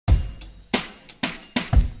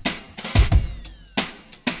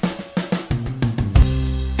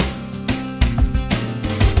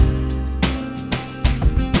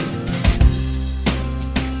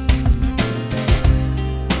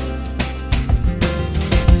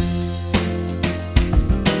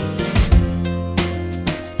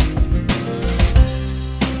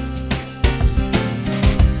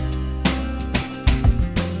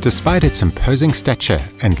Despite its imposing stature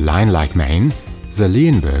and lion-like mane, the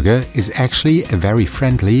Leonberger is actually a very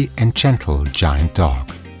friendly and gentle giant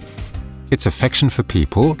dog. Its affection for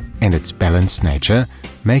people and its balanced nature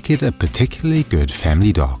make it a particularly good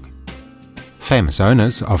family dog. Famous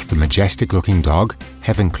owners of the majestic-looking dog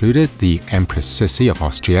have included the Empress Sissi of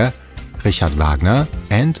Austria, Richard Wagner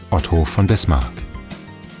and Otto von Bismarck.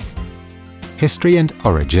 History and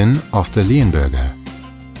origin of the Leonberger.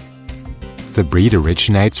 The breed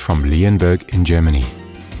originates from Leonberg in Germany.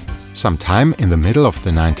 Sometime in the middle of the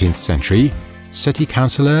 19th century, city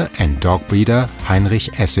councillor and dog breeder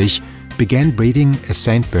Heinrich Essig began breeding a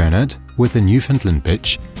St. Bernard with a Newfoundland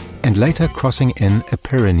bitch and later crossing in a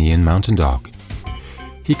Pyrenean mountain dog.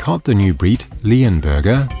 He called the new breed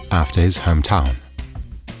Leonberger after his hometown.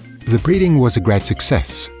 The breeding was a great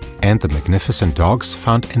success, and the magnificent dogs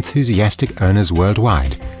found enthusiastic owners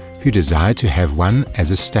worldwide who desired to have one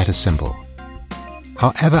as a status symbol.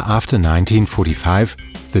 However, after 1945,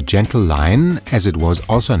 the gentle lion, as it was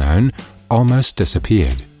also known, almost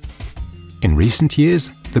disappeared. In recent years,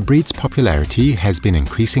 the breed's popularity has been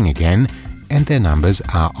increasing again and their numbers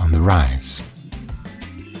are on the rise.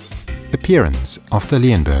 Appearance of the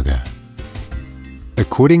Leonberger.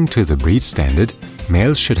 According to the breed standard,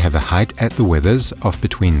 males should have a height at the withers of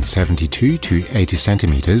between 72 to 80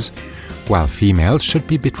 centimeters, while females should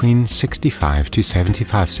be between 65 to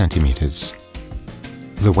 75 centimeters.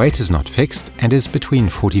 The weight is not fixed and is between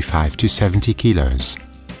 45 to 70 kilos.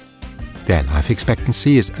 Their life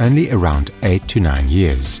expectancy is only around 8 to 9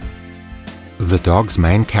 years. The dog's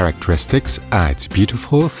main characteristics are its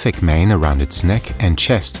beautiful, thick mane around its neck and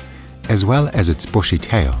chest, as well as its bushy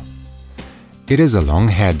tail. It is a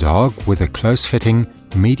long-haired dog with a close-fitting,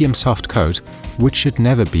 medium-soft coat, which should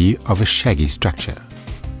never be of a shaggy structure.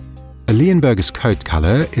 A Leonberger's coat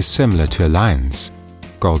color is similar to a lion's.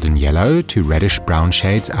 Golden yellow to reddish-brown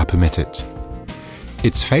shades are permitted.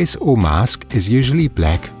 Its face or mask is usually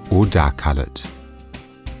black or dark-colored.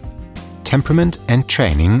 Temperament and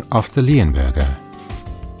training of the Leonberger.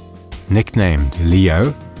 Nicknamed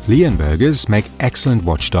Leo, Leonbergers make excellent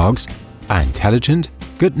watchdogs, are intelligent,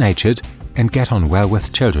 good-natured, and get on well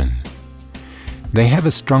with children. They have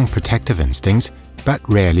a strong protective instinct, but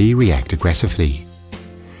rarely react aggressively.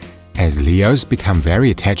 As Leos become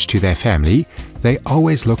very attached to their family, they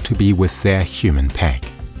always look to be with their human pack.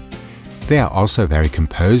 They are also very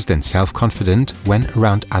composed and self-confident when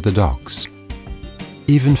around other dogs.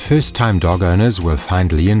 Even first-time dog owners will find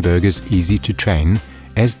Leonbergers easy to train,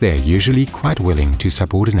 as they are usually quite willing to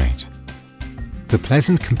subordinate. The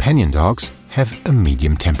pleasant companion dogs have a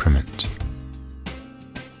medium temperament.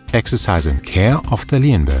 Exercise and care of the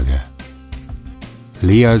Leonberger.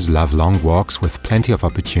 Leos love long walks with plenty of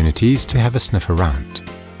opportunities to have a sniff around.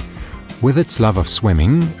 With its love of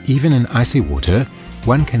swimming, even in icy water,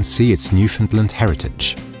 one can see its Newfoundland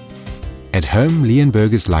heritage. At home,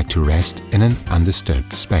 Leonbergers like to rest in an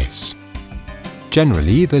undisturbed space.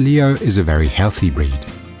 Generally, the Leo is a very healthy breed.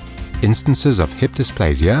 Instances of hip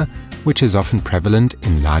dysplasia, which is often prevalent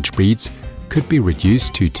in large breeds, could be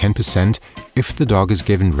reduced to 10% if the dog is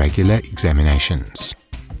given regular examinations.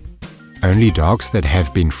 Only dogs that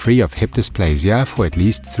have been free of hip dysplasia for at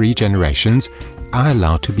least 3 generations are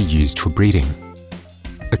allowed to be used for breeding.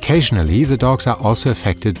 Occasionally, the dogs are also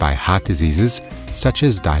affected by heart diseases such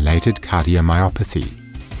as dilated cardiomyopathy.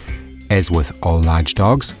 As with all large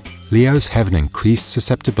dogs, Leos have an increased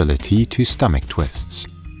susceptibility to stomach twists.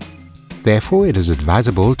 Therefore, it is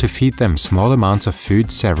advisable to feed them small amounts of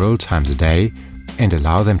food several times a day and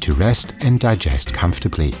allow them to rest and digest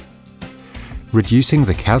comfortably. Reducing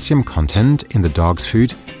the calcium content in the dog's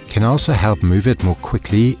food can also help move it more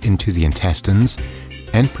quickly into the intestines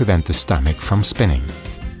and prevent the stomach from spinning.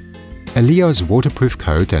 A Leo's waterproof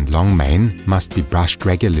coat and long mane must be brushed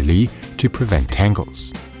regularly to prevent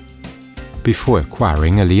tangles. Before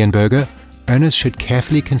acquiring a Leonberger, owners should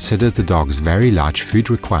carefully consider the dog's very large food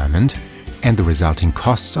requirement and the resulting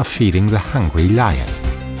costs of feeding the hungry lion.